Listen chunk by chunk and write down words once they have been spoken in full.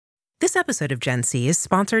This episode of Gen C is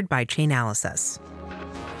sponsored by Chainalysis.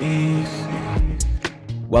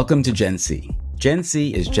 Welcome to Gen C. Gen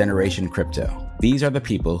C is Generation Crypto. These are the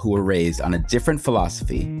people who were raised on a different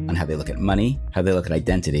philosophy on how they look at money, how they look at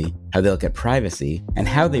identity, how they look at privacy, and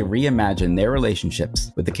how they reimagine their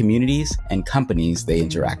relationships with the communities and companies they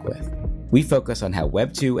interact with. We focus on how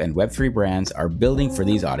Web2 and Web3 brands are building for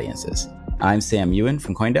these audiences. I'm Sam Ewan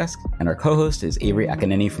from CoinDesk, and our co-host is Avery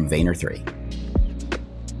Akineni from Vayner3.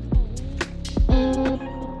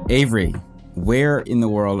 Avery, where in the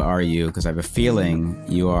world are you? Because I have a feeling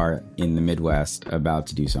you are in the Midwest about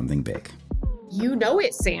to do something big. You know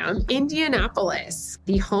it, Sam. Indianapolis,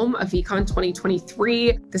 the home of VCon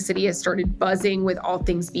 2023. The city has started buzzing with all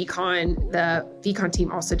things VCon. The VCon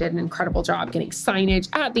team also did an incredible job getting signage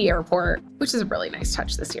at the airport, which is a really nice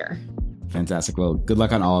touch this year. Fantastic. Well, good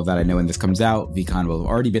luck on all of that. I know when this comes out, VCon will have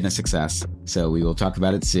already been a success, so we will talk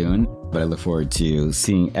about it soon. But I look forward to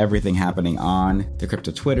seeing everything happening on the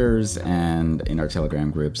crypto Twitters and in our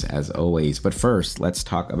Telegram groups as always. But first, let's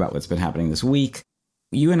talk about what's been happening this week.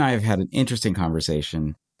 You and I have had an interesting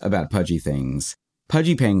conversation about pudgy things.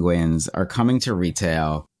 Pudgy penguins are coming to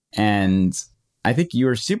retail, and I think you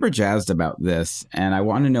are super jazzed about this, and I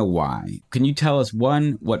want to know why. Can you tell us,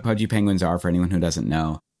 one, what pudgy penguins are for anyone who doesn't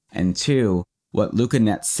know? And two, what Luca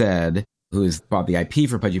Net said, who's bought the IP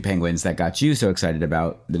for Pudgy Penguins, that got you so excited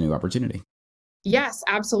about the new opportunity. Yes,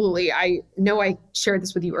 absolutely. I know I shared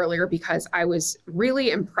this with you earlier because I was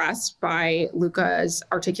really impressed by Luca's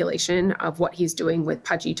articulation of what he's doing with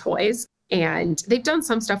Pudgy toys. And they've done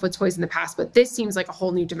some stuff with toys in the past, but this seems like a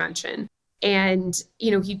whole new dimension. And,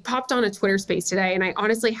 he popped on a Twitter space today, and I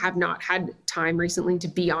honestly have not had time recently to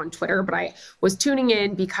be on Twitter, but I was tuning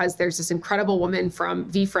in because there's this incredible woman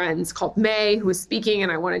from VFriends called May who was speaking,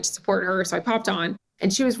 and I wanted to support her. So I popped on,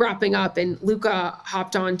 and she was wrapping up, and Luca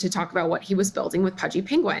hopped on to talk about what he was building with Pudgy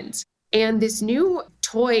Penguins. And this new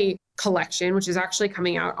toy collection, which is actually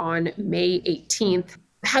coming out on May 18th,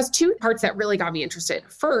 has two parts that really got me interested.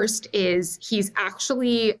 First is he's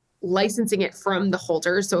actually licensing it from the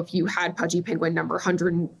holder. So if you had Pudgy Penguin number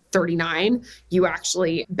 139, you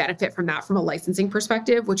actually benefit from that from a licensing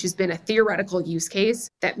perspective, which has been a theoretical use case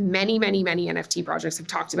that many NFT projects have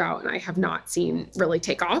talked about and I have not seen really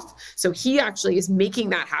take off. So he actually is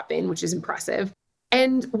making that happen, which is impressive.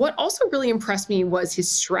 And what also really impressed me was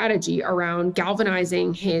his strategy around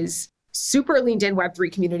galvanizing his super leaned in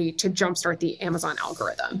Web3 community to jumpstart the Amazon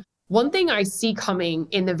algorithm. One thing I see coming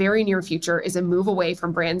in the very near future is a move away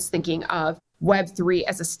from brands thinking of Web3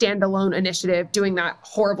 as a standalone initiative, doing that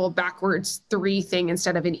horrible backwards 3 thing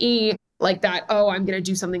instead of an E, like that, I'm going to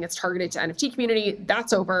do something that's targeted to NFT community.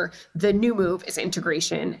 That's over. The new move is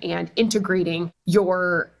integration and integrating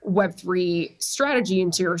your Web3 strategy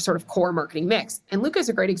into your sort of core marketing mix. And Luca is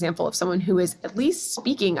a great example of someone who is at least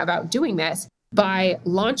speaking about doing this by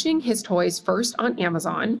launching his toys first on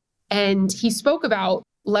Amazon. And he spoke about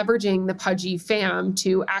leveraging the Pudgy fam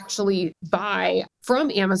to actually buy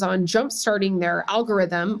from Amazon, jumpstarting their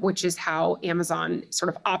algorithm, which is how Amazon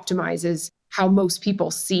sort of optimizes how most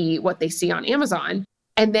people see what they see on Amazon,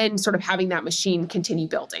 and then sort of having that machine continue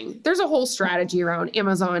building. There's a whole strategy around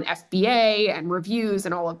Amazon FBA and reviews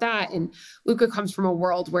and all of that. And Luca comes from a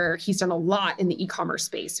world where he's done a lot in the e-commerce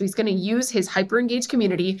space. So he's going to use his hyper-engaged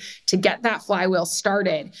community to get that flywheel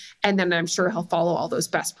started. And then I'm sure he'll follow all those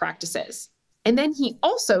best practices. And then he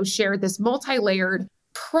also shared this multi-layered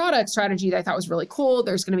product strategy that I thought was really cool.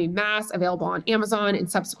 There's going to be mass available on Amazon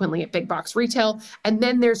and subsequently at big box retail. And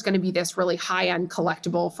then there's going to be this really high-end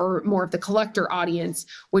collectible for more of the collector audience,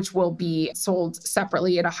 which will be sold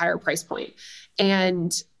separately at a higher price point.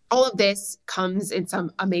 And all of this comes in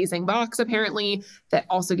some amazing box, apparently, that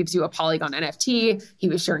also gives you a Polygon NFT. He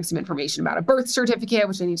was sharing some information about a birth certificate,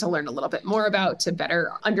 which I need to learn a little bit more about to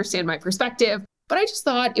better understand my perspective. But I just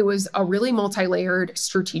thought it was a really multi-layered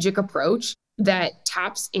strategic approach that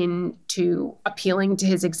taps into appealing to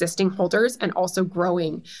his existing holders and also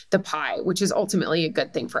growing the pie, which is ultimately a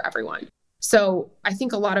good thing for everyone. So I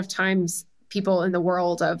think a lot of times people in the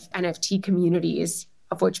world of NFT communities,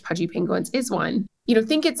 of which Pudgy Penguins is one,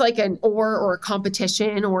 think it's like an or a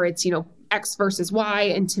competition, or it's, X versus Y.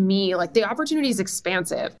 And to me, like, the opportunity is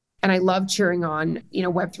expansive. And I love cheering on,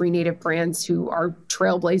 Web3 native brands who are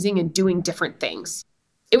trailblazing and doing different things.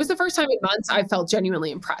 It was the first time in months I felt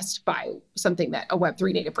genuinely impressed by something that a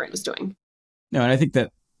Web3 native brand was doing. No, and I think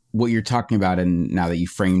that what you're talking about, and now that you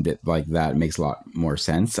framed it like that, makes a lot more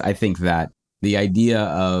sense. I think that the idea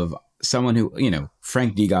of someone who,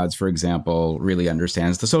 Frank DeGods, for example, really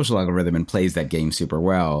understands the social algorithm and plays that game super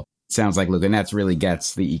well. Sounds like Luca Nets really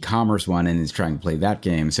gets the e-commerce one and is trying to play that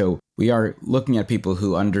game. So we are looking at people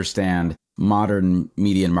who understand modern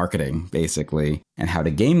media and marketing, basically, and how to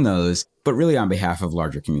game those, but really on behalf of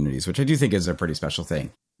larger communities, which I do think is a pretty special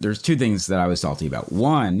thing. There's two things that I was salty about.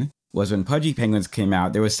 One was when Pudgy Penguins came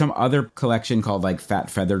out, there was some other collection called like Fat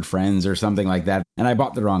Feathered Friends or something like that, and I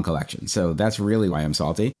bought the wrong collection. So that's really why I'm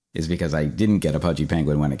salty, is because I didn't get a Pudgy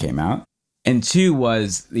Penguin when it came out. And two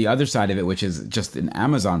was the other side of it, which is just an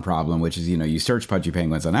Amazon problem, which is, you search Pudgy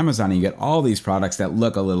Penguins on Amazon and you get all these products that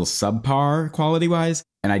look a little subpar quality-wise.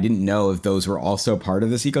 And I didn't know if those were also part of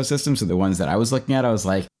this ecosystem. So the ones that I was looking at, I was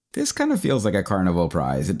like, this kind of feels like a carnival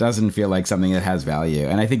prize. It doesn't feel like something that has value.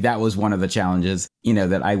 And I think that was one of the challenges,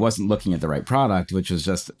 that I wasn't looking at the right product, which was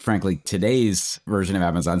just, frankly, today's version of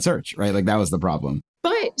Amazon search, right? Like that was the problem.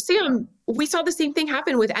 But Sam, we saw the same thing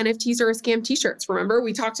happen with NFTs or scam t-shirts. Remember,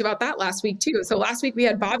 we talked about that last week too. So last week we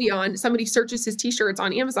had Bobby on, somebody searches his t-shirts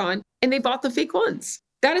on Amazon and they bought the fake ones.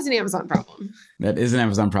 That is an Amazon problem. That is an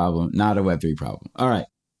Amazon problem, not a Web3 problem. All right.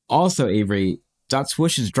 Also, Avery,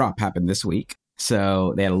 .swoosh's drop happened this week.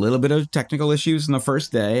 So they had a little bit of technical issues on the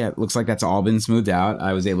first day. It looks like that's all been smoothed out.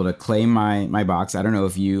 I was able to claim my box. I don't know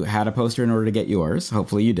if you had a poster in order to get yours.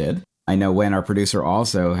 Hopefully you did. I know when our producer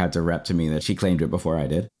also had to rep to me that she claimed it before I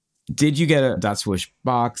did. Did you get a .swoosh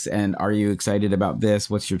box, and are you excited about this?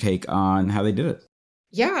 What's your take on how they did it?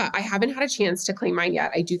 Yeah, I haven't had a chance to claim mine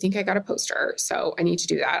yet. I do think I got a poster, so I need to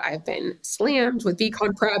do that. I've been slammed with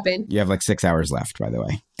VCon prep. And you have like 6 hours left, by the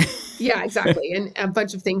way. Yeah, exactly. And a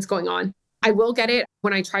bunch of things going on. I will get it.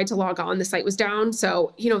 When I tried to log on, the site was down.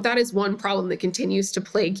 So, that is one problem that continues to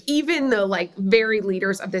plague even the very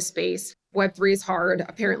leaders of this space. Web3 is hard.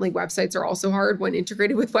 Apparently, websites are also hard when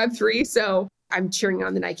integrated with Web3. So I'm cheering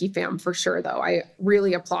on the Nike fam for sure, though. I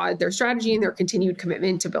really applaud their strategy and their continued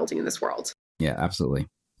commitment to building in this world. Yeah, absolutely.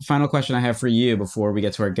 Final question I have for you before we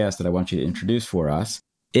get to our guest that I want you to introduce for us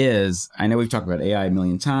is, I know we've talked about AI a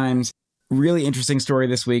million times. Really interesting story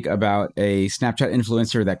this week about a Snapchat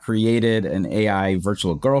influencer that created an AI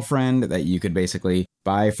virtual girlfriend that you could basically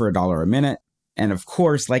buy for $1 a minute. And of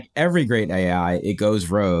course, like every great AI, it goes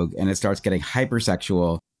rogue and it starts getting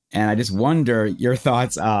hypersexual. And I just wonder your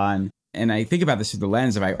thoughts on, and I think about this through the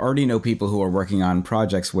lens of I already know people who are working on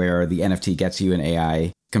projects where the NFT gets you an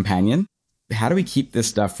AI companion. How do we keep this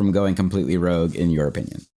stuff from going completely rogue, in your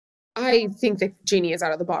opinion? I think the genie is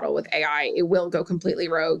out of the bottle with AI. It will go completely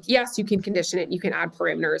rogue. Yes, you can condition it. You can add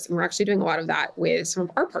parameters. And we're actually doing a lot of that with some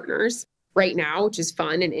of our partners right now, which is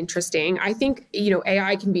fun and interesting. I think,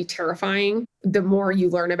 AI can be terrifying the more you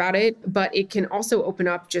learn about it, but it can also open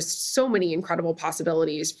up just so many incredible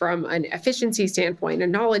possibilities from an efficiency standpoint, a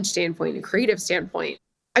knowledge standpoint, a creative standpoint.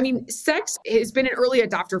 I mean, sex has been an early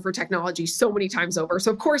adopter for technology so many times over.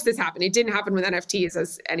 So of course this happened. It didn't happen with NFTs,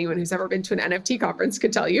 as anyone who's ever been to an NFT conference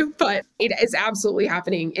could tell you, but it is absolutely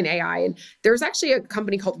happening in AI. And there's actually a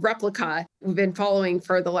company called Replica we've been following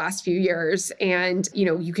for the last few years. And,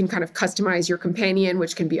 you can kind of customize your companion,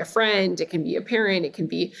 which can be a friend, it can be a parent, it can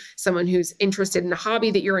be someone who's interested in a hobby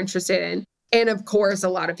that you're interested in. And of course, a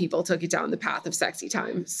lot of people took it down the path of sexy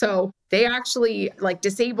time. So they actually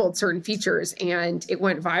disabled certain features and it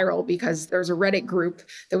went viral because there's a Reddit group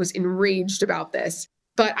that was enraged about this.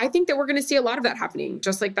 But I think that we're going to see a lot of that happening.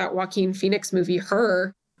 Just like that Joaquin Phoenix movie,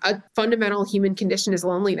 Her, a fundamental human condition is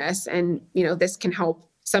loneliness. And, this can help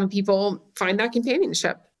some people find that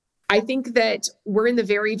companionship. I think that we're in the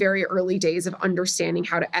very, very early days of understanding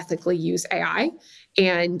how to ethically use AI.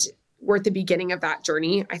 And we're at the beginning of that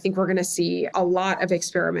journey. I think we're going to see a lot of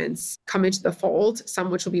experiments come into the fold, some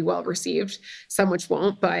which will be well received, some which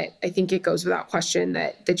won't. But I think it goes without question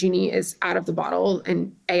that the genie is out of the bottle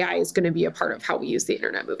and AI is going to be a part of how we use the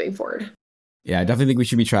internet moving forward. Yeah, I definitely think we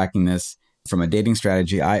should be tracking this. From a dating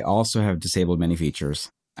strategy, I also have disabled many features.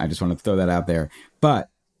 I just want to throw that out there. But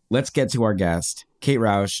let's get to our guest, Kate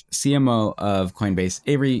Rouch, CMO of Coinbase.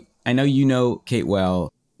 Avery, I know you know Kate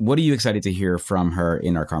well. What are you excited to hear from her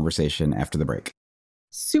in our conversation after the break?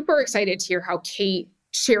 Super excited to hear how Kate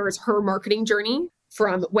shares her marketing journey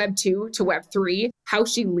from Web2 to Web3, how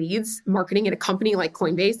she leads marketing at a company like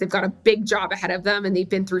Coinbase. They've got a big job ahead of them and they've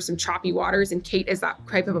been through some choppy waters. And Kate is that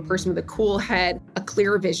type of a person with a cool head, a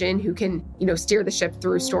clear vision who can, steer the ship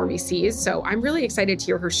through stormy seas. So I'm really excited to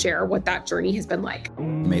hear her share what that journey has been like.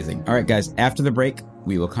 Amazing. All right, guys, after the break,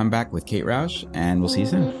 we will come back with Kate Rouch and we'll see you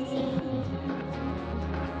soon.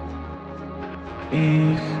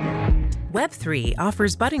 Web3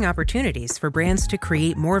 offers budding opportunities for brands to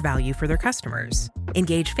create more value for their customers,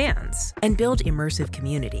 engage fans, and build immersive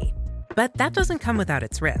community. But that doesn't come without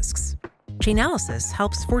its risks. Chainalysis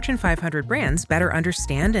helps Fortune 500 brands better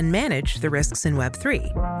understand and manage the risks in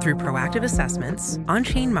Web3 through proactive assessments,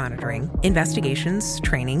 on-chain monitoring, investigations,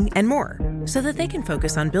 training, and more, so that they can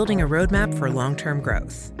focus on building a roadmap for long-term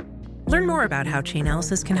growth. Learn more about how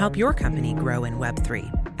Chainalysis can help your company grow in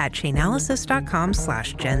Web3 at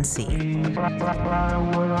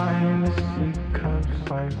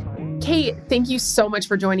chainalysis.com/GenC. Kate, thank you so much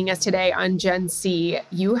for joining us today on Gen C.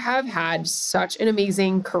 You have had such an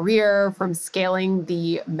amazing career, from scaling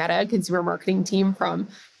the Meta consumer marketing team from,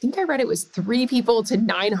 I think I read it was 3 people to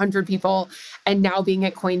 900 people, and now being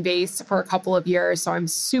at Coinbase for a couple of years. So I'm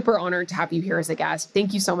super honored to have you here as a guest.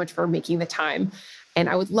 Thank you so much for making the time. And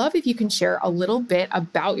I would love if you can share a little bit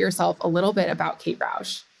about yourself, a little bit about Kate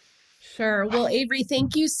Rouch. Sure. Well, Avery,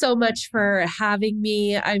 thank you so much for having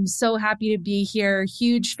me. I'm so happy to be here.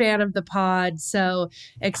 Huge fan of the pod. So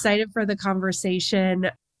excited for the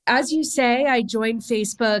conversation. As you say, I joined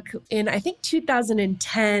Facebook in, I think,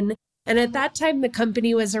 2010. And at that time, the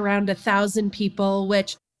company was around 1,000 people,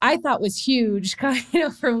 which I thought was huge,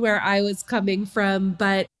 from where I was coming from.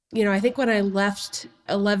 But, I think when I left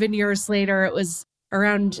 11 years later, it was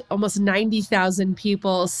around almost 90,000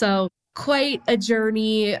 people. So quite a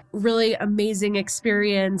journey, really amazing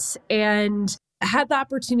experience, and had the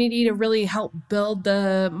opportunity to really help build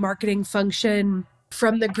the marketing function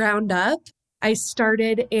from the ground up. I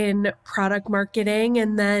started in product marketing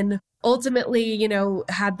and then ultimately,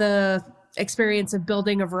 had the experience of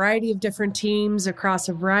building a variety of different teams across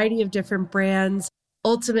a variety of different brands,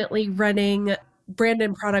 ultimately running brand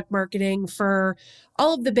and product marketing for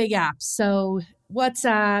all of the big apps. So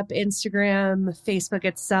WhatsApp, Instagram, Facebook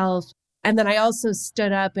itself. And then I also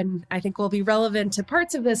stood up, and I think will be relevant to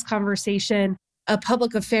parts of this conversation, a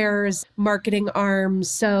public affairs marketing arm.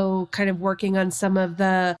 So kind of working on some of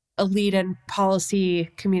the elite and policy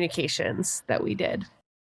communications that we did.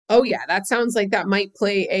 Oh yeah, that sounds like that might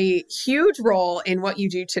play a huge role in what you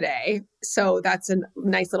do today. So that's a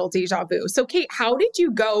nice little deja vu. So Kate, how did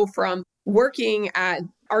you go from working at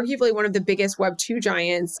arguably one of the biggest Web2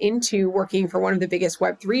 giants into working for one of the biggest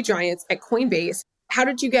Web3 giants at Coinbase? How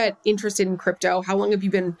did you get interested in crypto? How long have you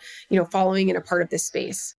been, following and a part of this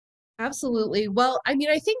space? Absolutely. Well, I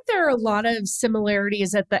think there are a lot of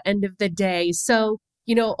similarities at the end of the day. So,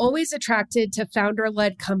 always attracted to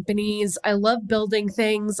founder-led companies. I love building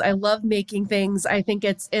things. I love making things. I think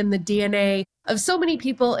it's in the DNA of so many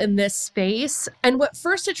people in this space. And what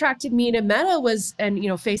first attracted me to Meta was, and,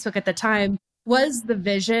 Facebook at the time, was the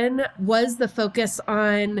vision, was the focus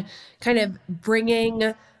on kind of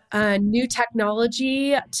bringing new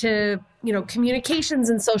technology to, communications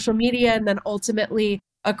and social media, and then ultimately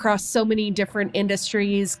across so many different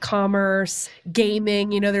industries, commerce,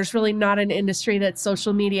 gaming. There's really not an industry that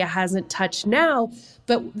social media hasn't touched now,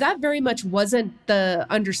 but that very much wasn't the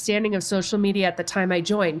understanding of social media at the time I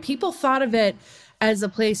joined. People thought of it as a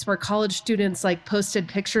place where college students posted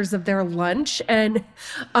pictures of their lunch. And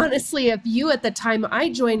honestly, if you at the time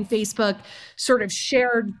I joined Facebook sort of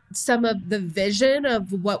shared some of the vision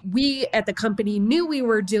of what we at the company knew we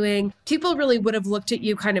were doing, people really would have looked at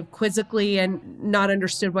you kind of quizzically and not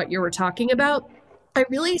understood what you were talking about. I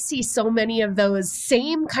really see so many of those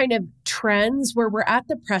same kind of trends where we're at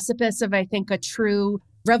the precipice of, I think, a true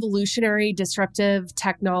revolutionary disruptive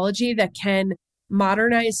technology that can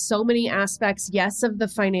modernize so many aspects, yes, of the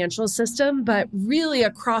financial system, but really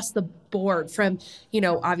across the board from,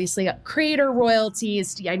 obviously creator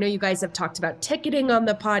royalties. I know you guys have talked about ticketing on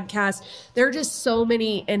the podcast. There are just so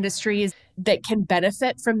many industries that can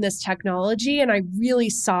benefit from this technology. And I really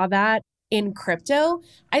saw that in crypto.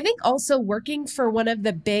 I think also working for one of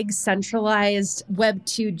the big centralized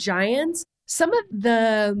Web2 giants, some of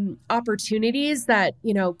the opportunities that,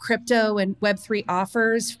 crypto and Web3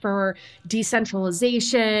 offers for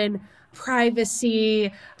decentralization,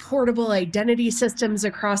 privacy, portable identity systems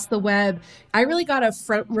across the web, I really got a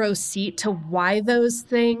front row seat to why those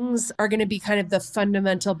things are going to be kind of the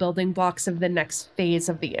fundamental building blocks of the next phase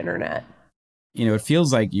of the internet. It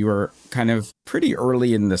feels like you were kind of pretty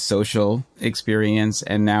early in the social experience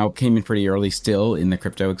and now came in pretty early still in the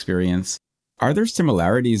crypto experience. Are there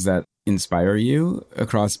similarities that inspire you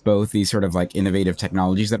across both these sort of innovative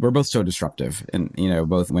technologies that were both so disruptive and,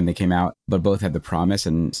 both when they came out, but both had the promise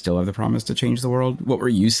and still have the promise to change the world? What were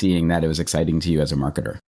you seeing that it was exciting to you as a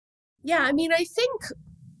marketer? Yeah, I think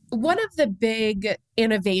one of the big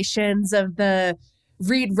innovations of the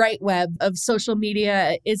read-write web of social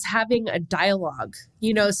media is having a dialogue,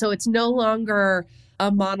 so it's no longer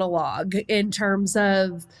a monologue in terms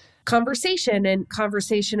of conversation in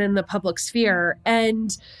the public sphere.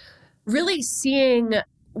 And really seeing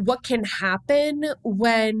what can happen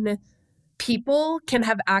when people can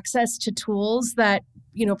have access to tools that,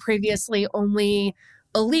 previously only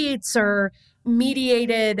elites or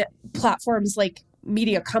mediated platforms like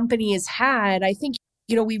media companies had. I think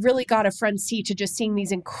we really got a front seat to just seeing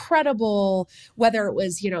these incredible, whether it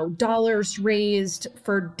was, dollars raised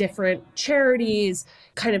for different charities,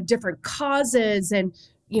 kind of different causes, and,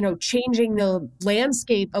 changing the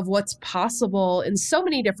landscape of what's possible in so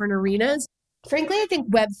many different arenas. Frankly, I think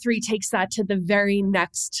Web3 takes that to the very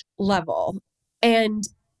next level. And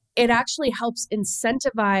it actually helps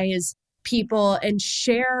incentivize people and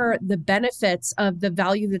share the benefits of the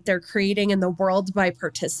value that they're creating in the world by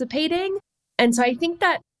participating. And so I think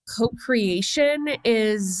that co-creation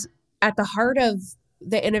is at the heart of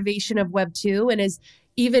the innovation of Web2 and is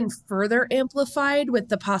even further amplified with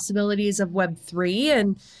the possibilities of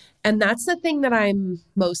Web3. And that's the thing that I'm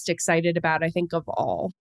most excited about, I think, of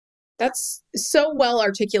all. That's so well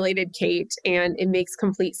articulated, Kate, and it makes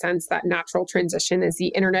complete sense that natural transition as the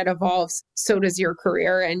internet evolves, so does your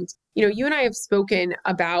career. And, you and I have spoken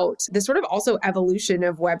about the sort of also evolution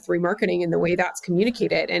of Web3 marketing and the way that's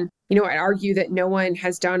communicated. And, I'd argue that no one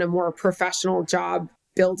has done a more professional job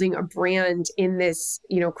building a brand in this,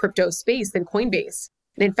 crypto space than Coinbase.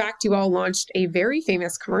 And in fact, you all launched a very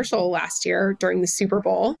famous commercial last year during the Super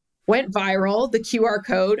Bowl, went viral, the QR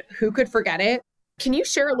code, who could forget it? Can you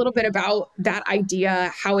share a little bit about that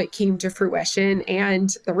idea, how it came to fruition,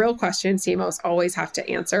 and the real question CMOs always have to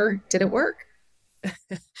answer, did it work?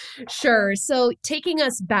 Sure. So taking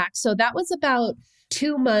us back, so that was about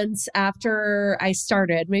 2 months after I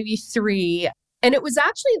started, maybe 3. And it was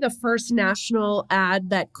actually the first national ad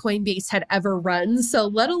that Coinbase had ever run. So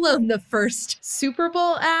let alone the first Super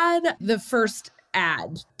Bowl ad, the first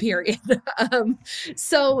ad, period.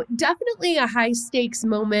 So definitely a high stakes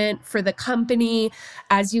moment for the company.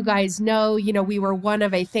 As you guys know, we were one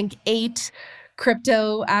of, I think, 8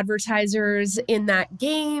 crypto advertisers in that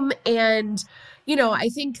game. And, I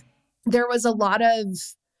think there was a lot of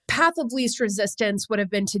path of least resistance would have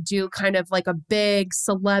been to do kind of like a big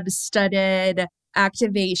celeb studded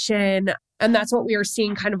activation. And that's what we were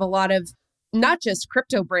seeing kind of a lot of, not just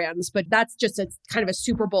crypto brands, but that's just a kind of a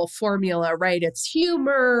Super Bowl formula, right? It's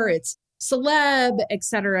humor, it's celeb,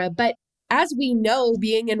 etc. But as we know,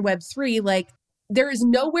 being in Web3, like there is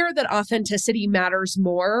nowhere that authenticity matters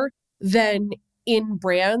more than in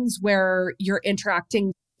brands where you're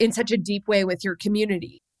interacting in such a deep way with your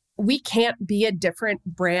community. We can't be a different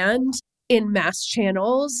brand in mass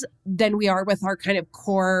channels than we are with our kind of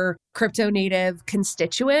core crypto native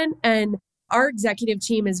constituent. And our executive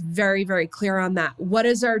team is very, very clear on that. What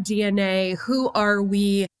is our DNA? Who are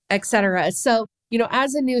we, et cetera? So,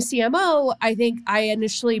 as a new CMO, I think I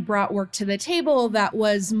initially brought work to the table that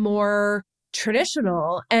was more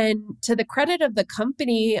traditional. And to the credit of the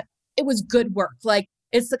company, it was good work. Like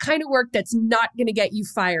it's the kind of work that's not going to get you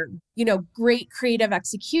fired. Great creative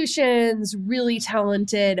executions, really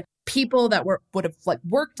talented people that would have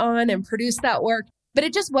worked on and produced that work. But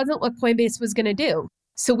it just wasn't what Coinbase was going to do.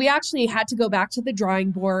 So we actually had to go back to the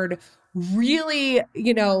drawing board really,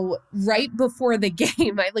 right before the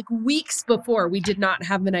game, like weeks before. We did not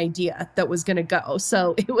have an idea that was going to go.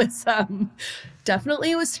 So it was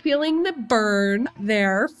definitely was feeling the burn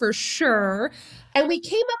there for sure. And we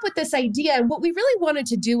came up with this idea. And what we really wanted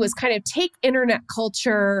to do was kind of take internet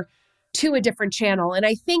culture to a different channel. And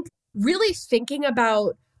I think really thinking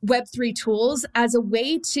about Web3 tools as a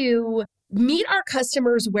way to meet our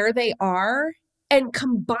customers where they are and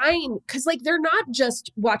combine, because they're not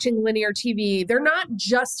just watching linear TV. They're not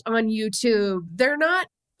just on YouTube. They're not,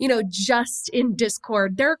 just in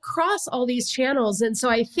Discord. They're across all these channels. And so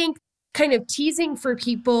I think kind of teasing for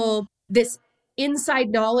people this inside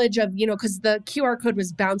knowledge of, because the QR code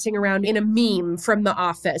was bouncing around in a meme from The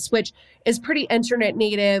Office, which is pretty internet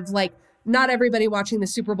native. Like not everybody watching the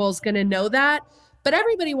Super Bowl is going to know that, but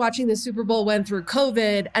everybody watching the Super Bowl went through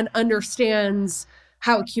COVID and understands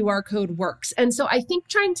how a QR code works. And so I think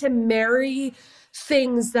trying to marry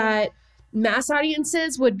things that mass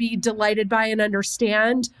audiences would be delighted by and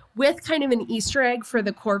understand with kind of an Easter egg for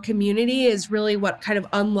the core community is really what kind of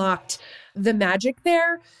unlocked the magic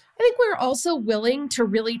there. I think we're also willing to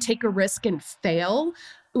really take a risk and fail,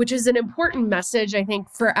 which is an important message, I think,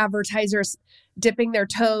 for advertisers dipping their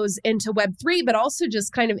toes into Web3, but also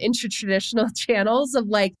just kind of into traditional channels of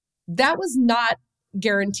that was not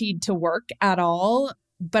guaranteed to work at all.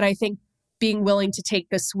 But I think being willing to take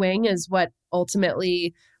the swing is what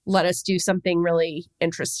ultimately let us do something really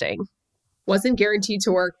interesting. Wasn't guaranteed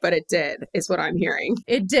to work, but it did, is what I'm hearing.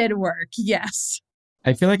 It did work, yes.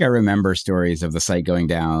 I feel like I remember stories of the site going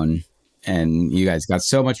down and you guys got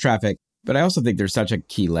so much traffic. But I also think there's such a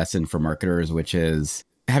key lesson for marketers, which is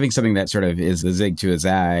having something that sort of is a zig to a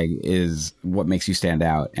zag is what makes you stand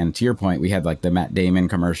out. And to your point, we had the Matt Damon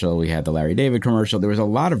commercial, we had the Larry David commercial. There was a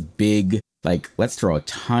lot of big, let's throw a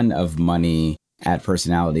ton of money ad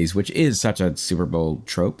personalities, which is such a Super Bowl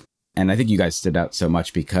trope. And I think you guys stood out so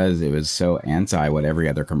much because it was so anti what every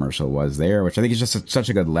other commercial was there, which I think is just such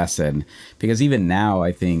a good lesson. Because even now,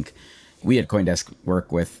 I think we at CoinDesk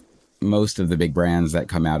work with most of the big brands that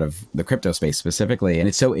come out of the crypto space specifically. And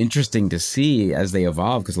it's so interesting to see as they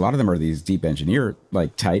evolve, because a lot of them are these deep engineer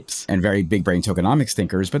like types and very big brain tokenomics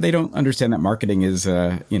thinkers, but they don't understand that marketing is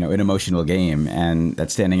an emotional game, and that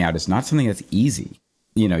standing out is not something that's easy.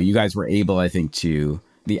 You guys were able, I think,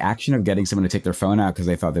 the action of getting someone to take their phone out because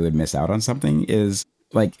they thought they would miss out on something is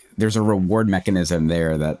like, there's a reward mechanism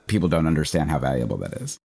there that people don't understand how valuable that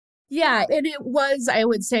is. Yeah, and it was, I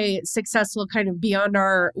would say, successful kind of beyond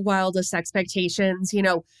our wildest expectations.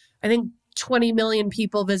 I think 20 million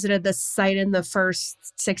people visited the site in the first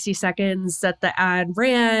 60 seconds that the ad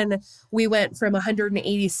ran. We went from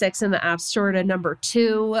 186 in the App Store to number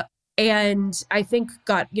 2. And I think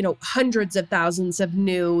got, hundreds of thousands of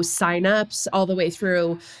new signups all the way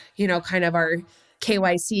through, kind of our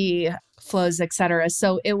KYC flows, et cetera.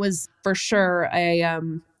 So it was for sure a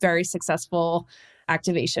very successful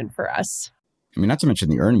activation for us. I mean, not to mention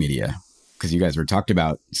the earned media, because you guys were talked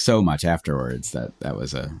about so much afterwards that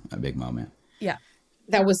was a big moment. Yeah.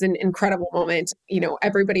 That was an incredible moment.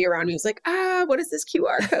 Everybody around me was like, what is this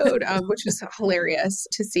QR code? Which is hilarious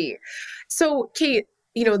to see. So Kate,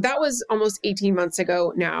 that was almost 18 months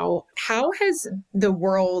ago now. How has the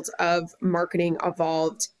world of marketing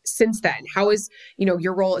evolved since then? How has,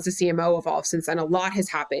 your role as a CMO evolved since then? A lot has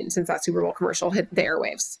happened since that Super Bowl commercial hit the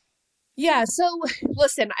airwaves. Yeah. So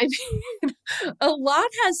listen, a lot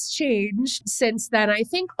has changed since then. I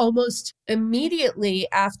think almost immediately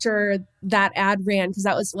after that ad ran, because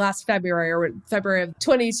that was last February or February of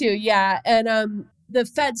 22. Yeah. And the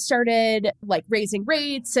Fed started raising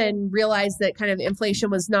rates and realized that kind of inflation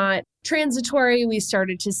was not transitory. We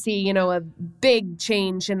started to see, a big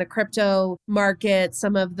change in the crypto market,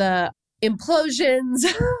 some of the implosions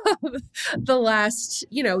of the last,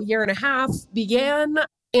 year and a half began.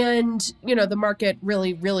 And, the market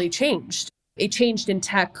really, really changed. It changed in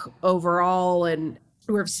tech overall. And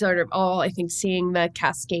we're sort of all, I think, seeing the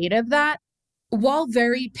cascade of that. While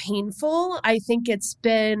very painful, I think it's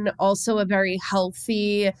been also a very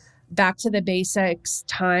healthy back to the basics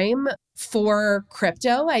time for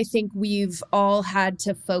crypto. I think we've all had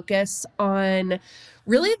to focus on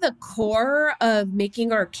really the core of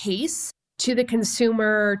making our case to the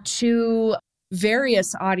consumer, to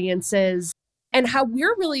various audiences. And how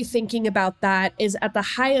we're really thinking about that is at the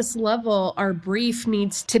highest level, our brief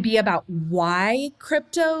needs to be about why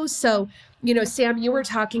crypto. So, Sam, you were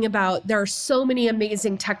talking about there are so many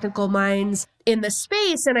amazing technical minds in the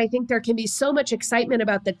space. And I think there can be so much excitement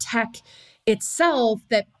about the tech itself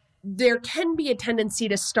that there can be a tendency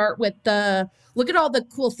to start with the look at all the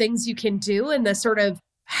cool things you can do and the sort of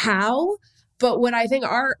how. But what I think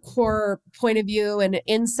our core point of view and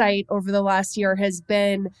insight over the last year has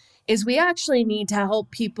been is we actually need to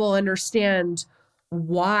help people understand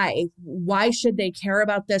why. Why should they care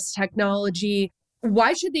about this technology?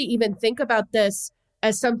 Why should they even think about this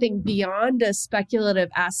as something beyond a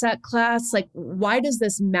speculative asset class? Why does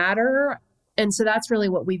this matter? And so that's really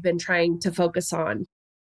what we've been trying to focus on.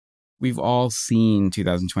 We've all seen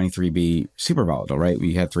 2023 be super volatile, right?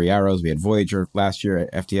 We had 3 arrows. We had Voyager last year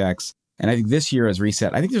at FTX. And I think this year has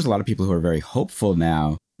reset. I think there's a lot of people who are very hopeful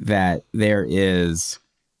now that there is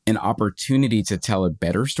an opportunity to tell a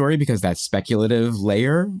better story because that speculative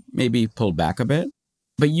layer maybe pulled back a bit.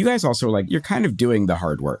 But you guys also you're kind of doing the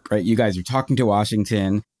hard work, right? You guys are talking to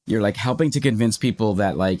Washington. You're helping to convince people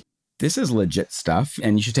that this is legit stuff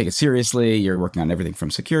and you should take it seriously. You're working on everything from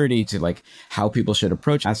security to how people should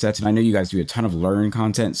approach assets. And I know you guys do a ton of learn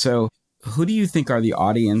content. So who do you think are the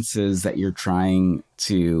audiences that you're trying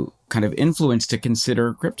to kind of influence to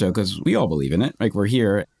consider crypto? Because we all believe in it, we're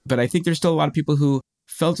here. But I think there's still a lot of people who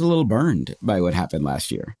felt a little burned by what happened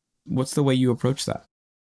last year. What's the way you approach that?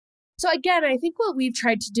 So again, I think what we've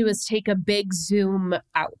tried to do is take a big zoom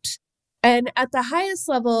out. And at the highest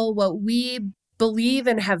level, what we believe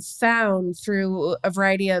and have found through a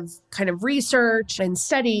variety of kind of research and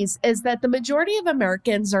studies is that the majority of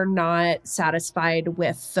Americans are not satisfied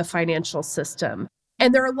with the financial system.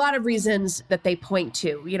 And there are a lot of reasons that they point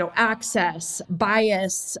to, access,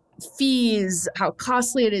 bias, fees, how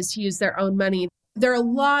costly it is to use their own money. There are a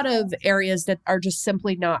lot of areas that are just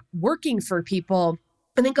simply not working for people.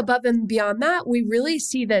 I think above and beyond that, we really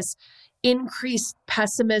see this increased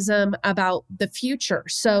pessimism about the future.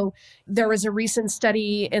 So there was a recent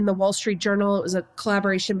study in the Wall Street Journal. It was a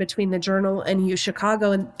collaboration between the Journal and U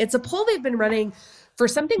Chicago. And it's a poll they've been running for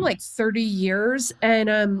something like 30 years.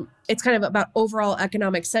 And it's kind of about overall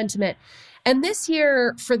economic sentiment. And this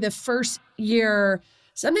year, for the first year,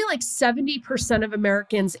 something like 70% of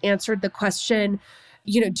Americans answered the question,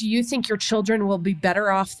 do you think your children will be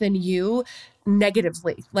better off than you?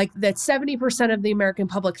 Negatively. Like that 70% of the American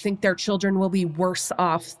public think their children will be worse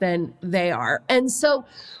off than they are. And so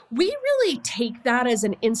we really take that as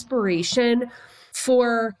an inspiration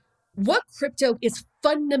for what crypto is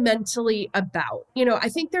fundamentally about. I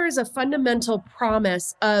think there is a fundamental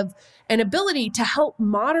promise of an ability to help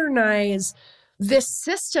modernize this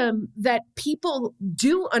system that people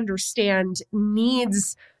do understand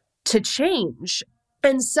needs to change.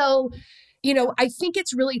 And so, I think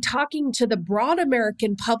it's really talking to the broad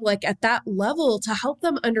American public at that level to help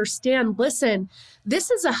them understand, listen, this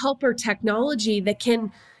is a helper technology that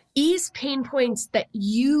can ease pain points that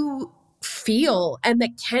you feel and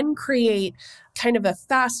that can create kind of a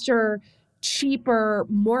faster, cheaper,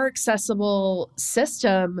 more accessible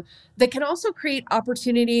system that can also create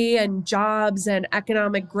opportunity and jobs and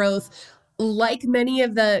economic growth, like many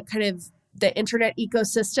of the kind of the internet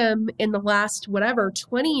ecosystem in the last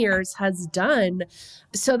 20 years has done.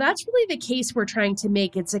 So that's really the case we're trying to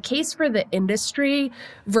make. It's a case for the industry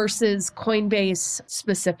versus Coinbase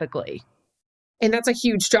specifically. And that's a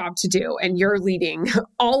huge job to do. And you're leading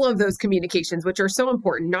all of those communications, which are so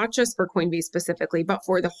important, not just for Coinbase specifically, but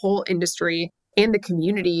for the whole industry and the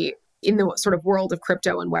community in the sort of world of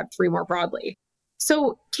crypto and Web3 more broadly.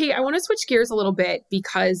 So, Kate, I want to switch gears a little bit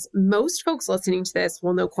because most folks listening to this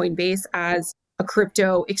will know Coinbase as a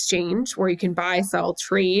crypto exchange where you can buy, sell,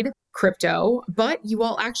 trade crypto, but you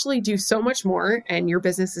all actually do so much more and your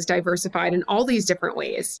business is diversified in all these different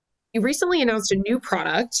ways. You recently announced a new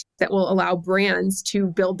product that will allow brands to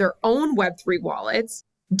build their own Web3 wallets,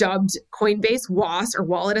 dubbed Coinbase WAS or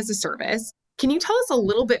Wallet as a Service. Can you tell us a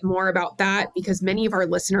little bit more about that? Because many of our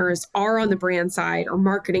listeners are on the brand side or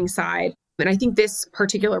marketing side. And I think this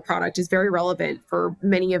particular product is very relevant for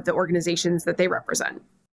many of the organizations that they represent.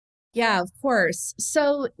 Yeah, of course.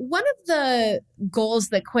 So one of the goals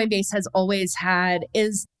that Coinbase has always had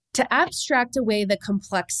is to abstract away the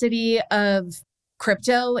complexity of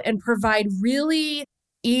crypto and provide really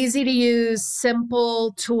easy to use,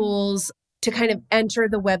 simple tools to kind of enter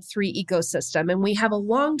the Web3 ecosystem. And we have a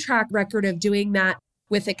long track record of doing that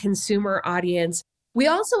with a consumer audience. We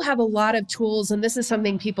also have a lot of tools, and this is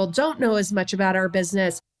something people don't know as much about our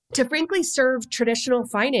business, to frankly serve traditional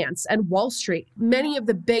finance and Wall Street. Many of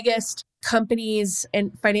the biggest companies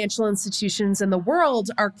and financial institutions in the world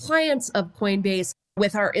are clients of Coinbase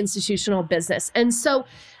with our institutional business. And so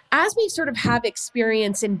as we sort of have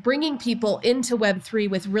experience in bringing people into Web3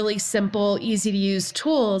 with really simple, easy to use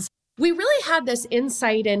tools, we really had this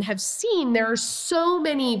insight and have seen there are so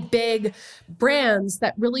many big brands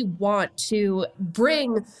that really want to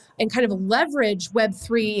bring and kind of leverage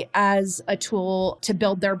Web3 as a tool to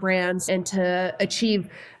build their brands and to achieve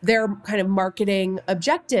their kind of marketing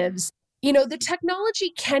objectives. The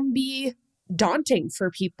technology can be daunting for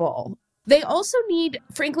people. They also need,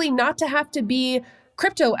 frankly, not to have to be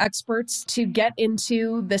crypto experts to get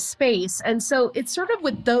into the space. And so it's sort of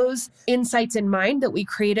with those insights in mind that we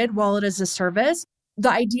created Wallet as a Service. The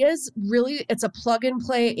idea is really, it's a plug and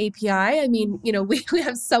play API. I mean, we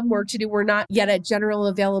have some work to do. We're not yet at general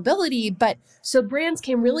availability, but so brands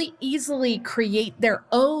can really easily create their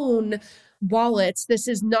own wallets. This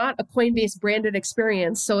is not a Coinbase branded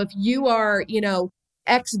experience. So if you are,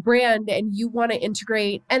 X brand and you want to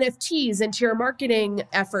integrate NFTs into your marketing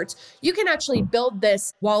efforts, you can actually build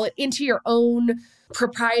this wallet into your own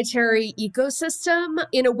proprietary ecosystem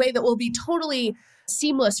in a way that will be totally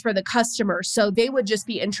seamless for the customer. So they would just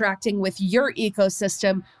be interacting with your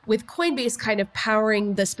ecosystem with Coinbase kind of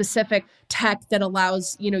powering the specific tech that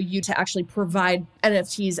allows, you to actually provide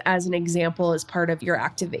NFTs as an example as part of your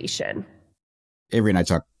activation. Avery and I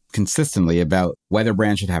talk consistently about whether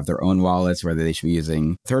brands should have their own wallets, whether they should be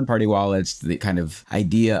using third-party wallets, the kind of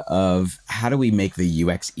idea of how do we make the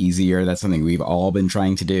UX easier? That's something we've all been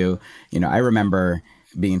trying to do. I remember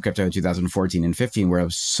being in crypto in 2014 and 15, where it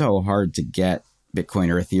was so hard to get Bitcoin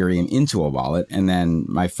or Ethereum into a wallet. And then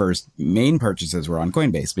my first main purchases were on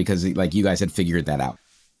Coinbase because like you guys had figured that out.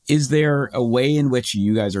 Is there a way in which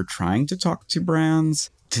you guys are trying to talk to brands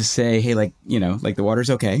to say, hey, like the water's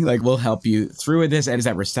okay, like we'll help you through this? And is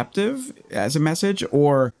that receptive as a message?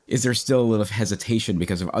 Or is there still a little hesitation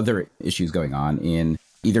because of other issues going on in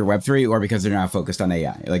either Web3 or because they're now focused on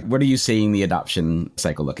AI? Like, what are you seeing the adoption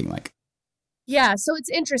cycle looking like? Yeah, so it's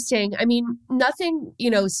interesting. I mean, nothing,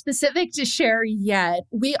 specific to share yet.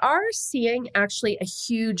 We are seeing actually a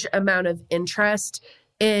huge amount of interest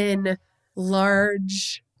in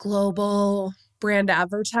large global brand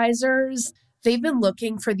advertisers they've been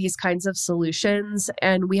looking for these kinds of solutions,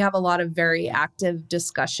 and we have a lot of very active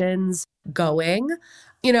discussions going.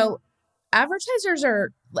 You know, advertisers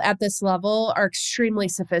are at this level are extremely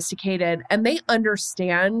sophisticated, and they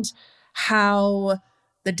understand how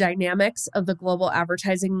the dynamics of the global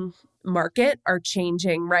advertising market are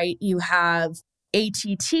changing, right? You have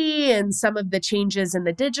ATT and some of the changes in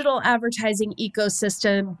the digital advertising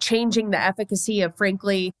ecosystem, changing the efficacy of,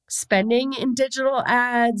 frankly, spending in digital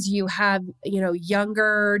ads. You have,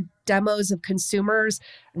 younger demos of consumers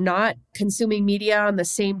not consuming media on the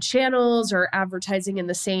same channels or advertising in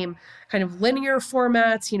the same kind of linear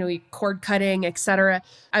formats, cord cutting, et cetera.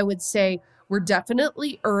 I would say we're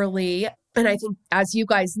definitely early. And I think, as you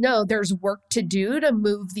guys know, there's work to do to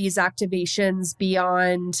move these activations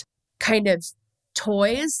beyond kind of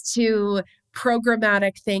toys to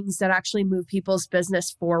programmatic things that actually move people's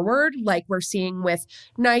business forward, like we're seeing with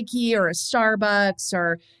Nike or a Starbucks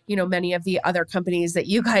or, many of the other companies that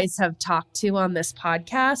you guys have talked to on this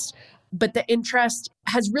podcast. But the interest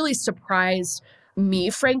has really surprised me,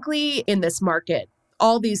 frankly, in this market.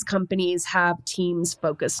 All these companies have teams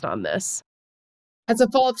focused on this. As a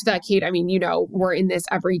follow-up to that, Kate, we're in this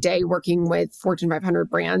every day working with Fortune 500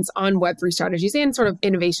 brands on Web3 strategies and sort of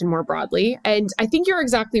innovation more broadly. And I think you're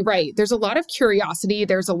exactly right. There's a lot of curiosity.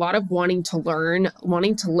 There's a lot of wanting to learn,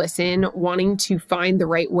 wanting to listen, wanting to find the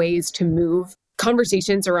right ways to move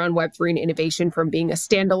conversations around Web3 and innovation from being a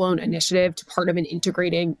standalone initiative to part of an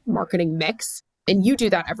integrating marketing mix. And you do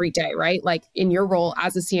that every day, right? Like in your role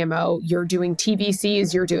as a CMO, you're doing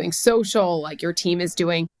TVCs, you're doing social, like your team is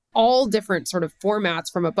doing all different sort of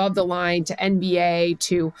formats from above the line to NBA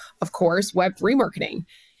to, of course, Web3 marketing.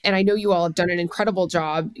 And I know you all have done an incredible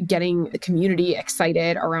job getting the community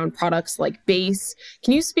excited around products like Base.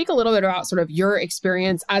 Can you speak a little bit about sort of your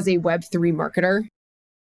experience as a Web3 marketer?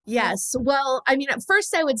 Yes. Well, at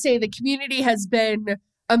first I would say the community has been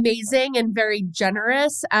amazing and very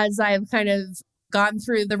generous as I've kind of gone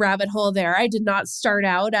through the rabbit hole there. I did not start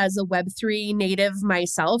out as a Web3 native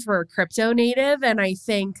myself or a crypto native. And I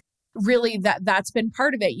think really that's been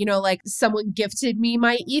part of it. Like someone gifted me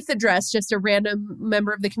my ETH address, just a random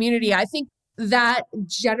member of the community. I think that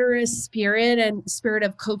generous spirit and spirit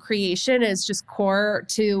of co-creation is just core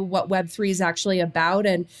to what Web3 is actually about.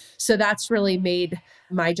 And so that's really made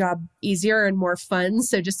my job easier and more fun.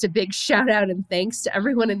 So just a big shout out and thanks to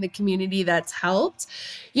everyone in the community that's helped.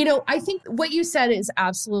 I think what you said is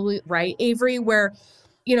absolutely right, Avery, where,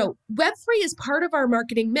 Web3 is part of our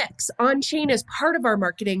marketing mix. On-chain is part of our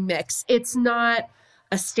marketing mix. It's not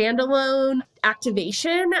a standalone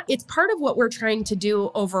activation. It's part of what we're trying to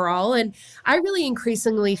do overall. And I really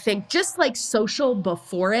increasingly think just like social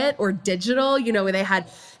before it or digital,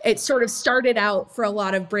 it sort of started out for a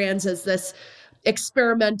lot of brands as this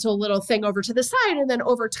experimental little thing over to the side. And then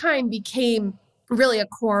over time became really a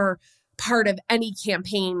core part of any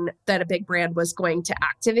campaign that a big brand was going to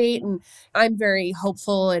activate. And I'm very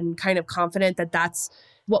hopeful and kind of confident that that's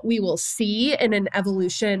what we will see in an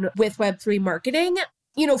evolution with Web3 marketing.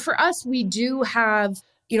 For us, we do have,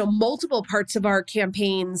 multiple parts of our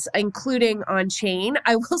campaigns, including on-chain.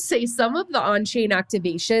 I will say some of the on-chain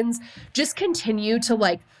activations just continue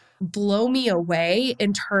to blow me away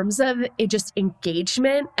in terms of just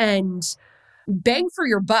engagement and bang for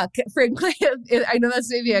your buck. Frankly, I know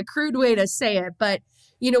that's maybe a crude way to say it, but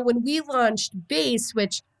when we launched Base,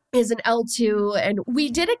 which is an L2, and we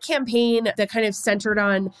did a campaign that kind of centered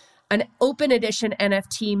on an open edition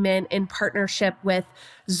NFT mint in partnership with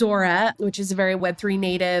Zora, which is a very Web3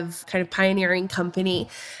 native kind of pioneering company.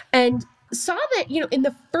 And saw that, in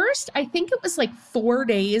the first, I think it was 4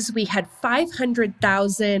 days, we had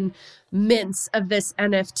 500,000 mints of this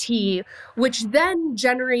NFT, which then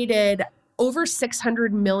generated over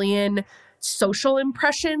 600 million social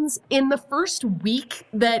impressions in the first week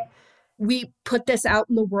that we put this out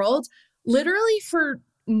in the world, literally for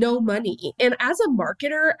no money. And as a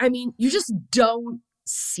marketer, you just don't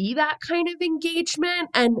see that kind of engagement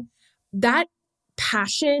and that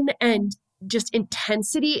passion and just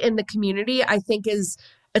intensity in the community. I think it's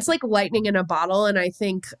like lightning in a bottle. And I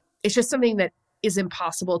think it's just something that is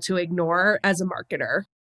impossible to ignore as a marketer.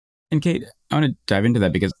 And Kate, I want to dive into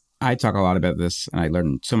that because I talk a lot about this and I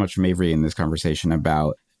learned so much from Avery in this conversation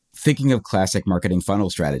about thinking of classic marketing funnel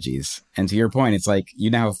strategies. And to your point, it's like you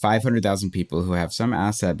now have 500,000 people who have some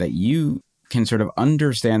asset that you can sort of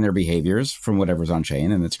understand their behaviors from whatever's on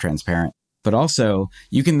chain and it's transparent. But also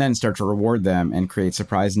you can then start to reward them and create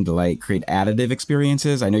surprise and delight, create additive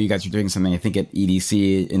experiences. I know you guys are doing something, I think at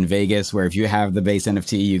EDC in Vegas, where if you have the base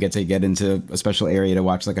NFT, you get to get into a special area to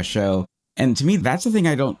watch a show. And to me, that's the thing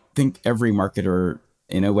I don't think every marketer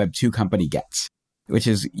in a Web2 company gets. which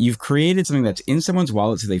is you've created something that's in someone's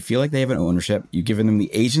wallet so they feel like they have an ownership. You've given them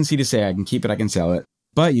the agency to say, I can keep it, I can sell it.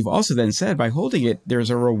 But you've also then said by holding it, there's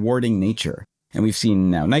a rewarding nature. And we've seen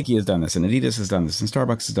now Nike has done this and Adidas has done this and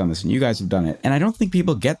Starbucks has done this and you guys have done it. And I don't think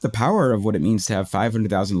people get the power of what it means to have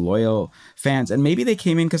 500,000 loyal fans. And maybe they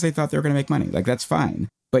came in because they thought they were going to make money. Like, that's fine.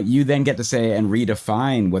 But you then get to say and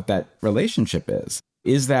redefine what that relationship is.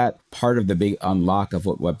 Is that part of the big unlock of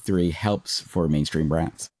what Web3 helps for mainstream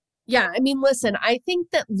brands? Yeah, I mean, listen, I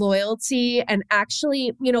think that loyalty and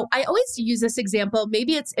actually, I always use this example,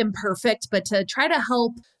 maybe it's imperfect, but to try to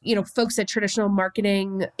help, folks at traditional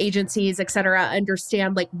marketing agencies, et cetera,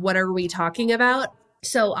 understand like, what are we talking about?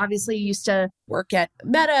 So obviously used to work at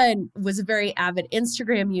Meta and was a very avid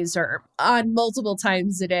Instagram user on multiple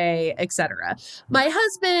times a day, et cetera. My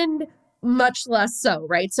husband, much less so,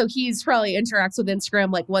 right? So he's probably interacts with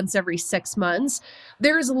Instagram like once every 6 months.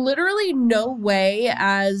 There's literally no way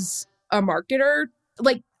as a marketer,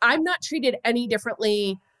 like I'm not treated any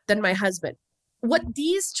differently than my husband. What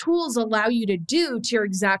these tools allow you to do, to your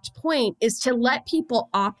exact point, is to let people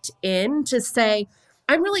opt in to say,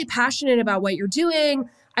 I'm really passionate about what you're doing.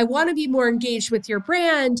 I want to be more engaged with your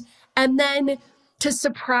brand. And then to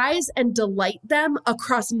surprise and delight them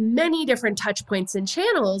across many different touch points and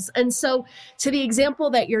channels. And so to the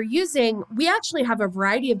example that you're using, we actually have a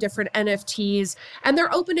variety of different NFTs and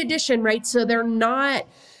they're open edition, right? So they're not,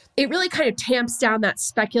 it really kind of tamps down that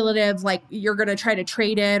speculative, like you're going to try to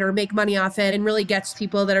trade it or make money off it, and really gets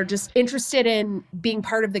people that are just interested in being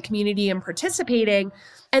part of the community and participating,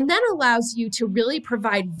 and then allows you to really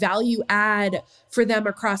provide value add for them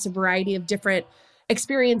across a variety of different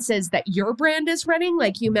experiences that your brand is running.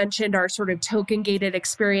 Like you mentioned, our sort of token gated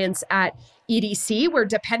experience at EDC, where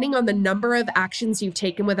depending on the number of actions you've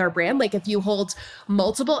taken with our brand, like if you hold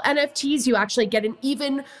multiple NFTs, you actually get an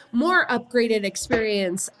even more upgraded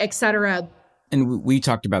experience, et cetera. And we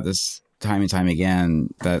talked about this time and time again,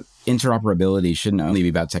 that interoperability shouldn't only be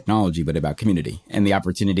about technology, but about community and the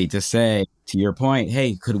opportunity to say, to your point,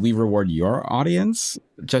 hey, could we reward your audience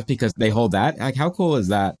just because they hold that? Like, how cool is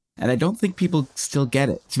that? And I don't think people still get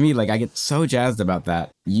it. To me, like, I get so jazzed about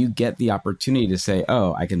that. You get the opportunity to say,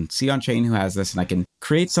 oh, I can see on chain who has this, and I can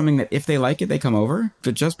create something that if they like it, they come over.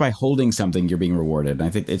 But just by holding something, you're being rewarded. And I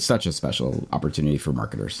think it's such a special opportunity for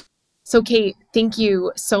marketers. So Kate, thank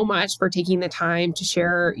you so much for taking the time to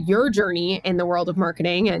share your journey in the world of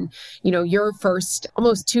marketing and, your first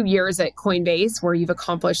almost 2 years at Coinbase, where you've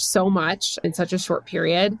accomplished so much in such a short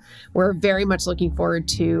period. We're very much looking forward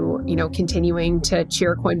to, continuing to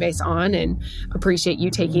cheer Coinbase on, and appreciate you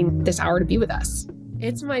taking this hour to be with us.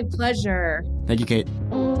 It's my pleasure. Thank you, Kate.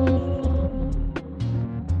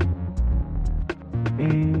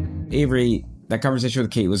 Avery, that conversation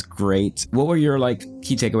with Kate was great. What were your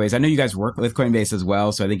key takeaways? I know you guys work with Coinbase as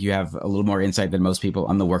well, so I think you have a little more insight than most people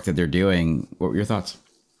on the work that they're doing. What were your thoughts?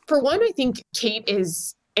 For one, I think Kate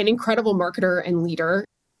is an incredible marketer and leader.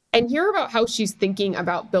 And hear about how she's thinking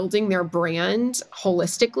about building their brand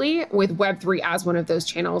holistically with Web3 as one of those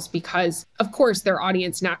channels, because of course their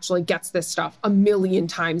audience naturally gets this stuff a million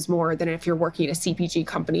times more than if you're working at a CPG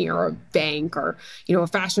company or a bank or, a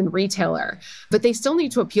fashion retailer. But they still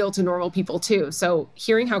need to appeal to normal people too. So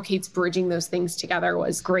hearing how Kate's bridging those things together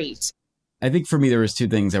was great. I think for me, there was two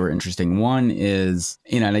things that were interesting. One is,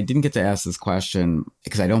 and I didn't get to ask this question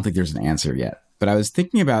because I don't think there's an answer yet, but I was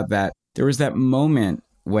thinking about that. There was that moment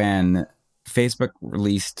when Facebook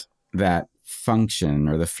released that function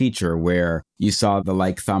or the feature where you saw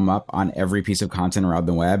the thumb up on every piece of content around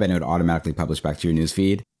the web and it would automatically publish back to your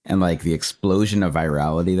newsfeed, and the explosion of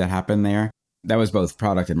virality that happened there. That was both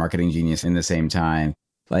product and marketing genius in the same time.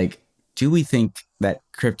 Do we think that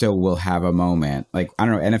crypto will have a moment? I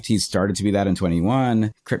don't know, NFTs started to be that in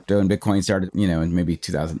 21, crypto and Bitcoin started, in maybe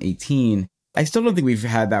 2018. I still don't think we've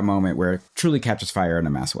had that moment where it truly catches fire in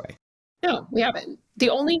a mass way. No, we haven't.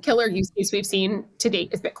 The only killer use case we've seen to date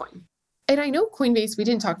is Bitcoin. And I know Coinbase, we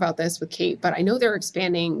didn't talk about this with Kate, but I know they're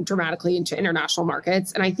expanding dramatically into international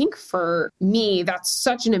markets. And I think for me, that's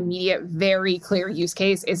such an immediate, very clear use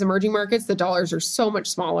case is emerging markets. The dollars are so much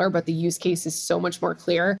smaller, but the use case is so much more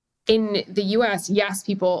clear. In the US, yes,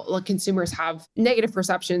 consumers have negative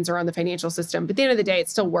perceptions around the financial system, but at the end of the day, it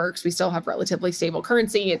still works. We still have relatively stable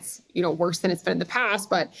currency. It's, worse than it's been in the past,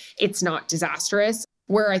 but it's not disastrous.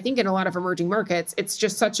 Where I think in a lot of emerging markets, it's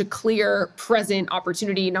just such a clear present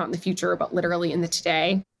opportunity, not in the future, but literally in the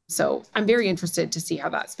today. So I'm very interested to see how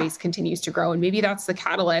that space continues to grow. And maybe that's the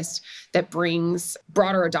catalyst that brings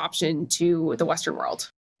broader adoption to the Western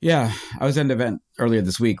world. Yeah, I was at an event earlier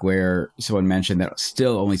this week where someone mentioned that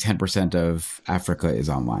still only 10% of Africa is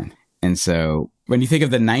online. And so when you think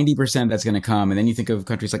of the 90% that's going to come, and then you think of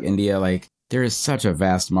countries like India, like there is such a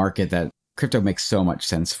vast market that crypto makes so much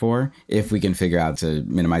sense for. If we can figure out to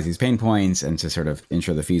minimize these pain points and to sort of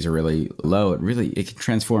ensure the fees are really low, it can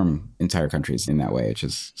transform entire countries in that way, which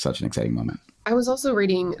is such an exciting moment. I was also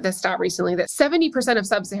reading the stat recently that 70% of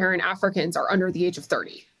sub-Saharan Africans are under the age of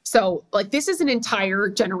 30. So like this is an entire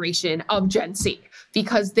generation of Gen Z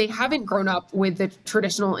because they haven't grown up with the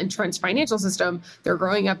traditional entrenched financial system. They're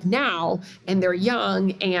growing up now and they're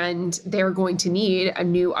young and they're going to need a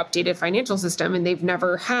new updated financial system. And they've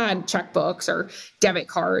never had checkbooks or debit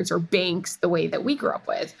cards or banks the way that we grew up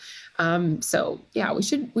with. So yeah, we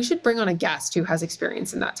should bring on a guest who has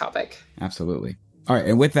experience in that topic. Absolutely. All right.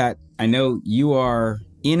 And with that, I know you are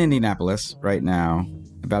in Indianapolis right now,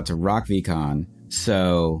 about to rock VCon.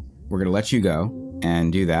 So we're going to let you go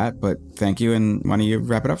and do that. But thank you. And why don't you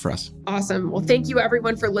wrap it up for us? Awesome. Well, thank you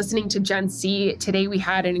everyone for listening to Gen C. Today we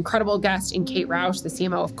had an incredible guest in Kate Rouch, the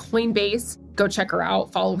CMO of Coinbase. Go check her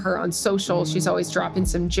out. Follow her on social. She's always dropping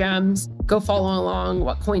some gems. Go follow along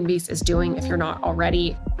what Coinbase is doing if you're not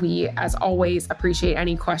already. We, as always, appreciate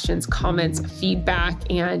any questions, comments, feedback,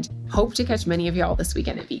 and hope to catch many of y'all this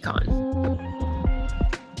weekend at VCon.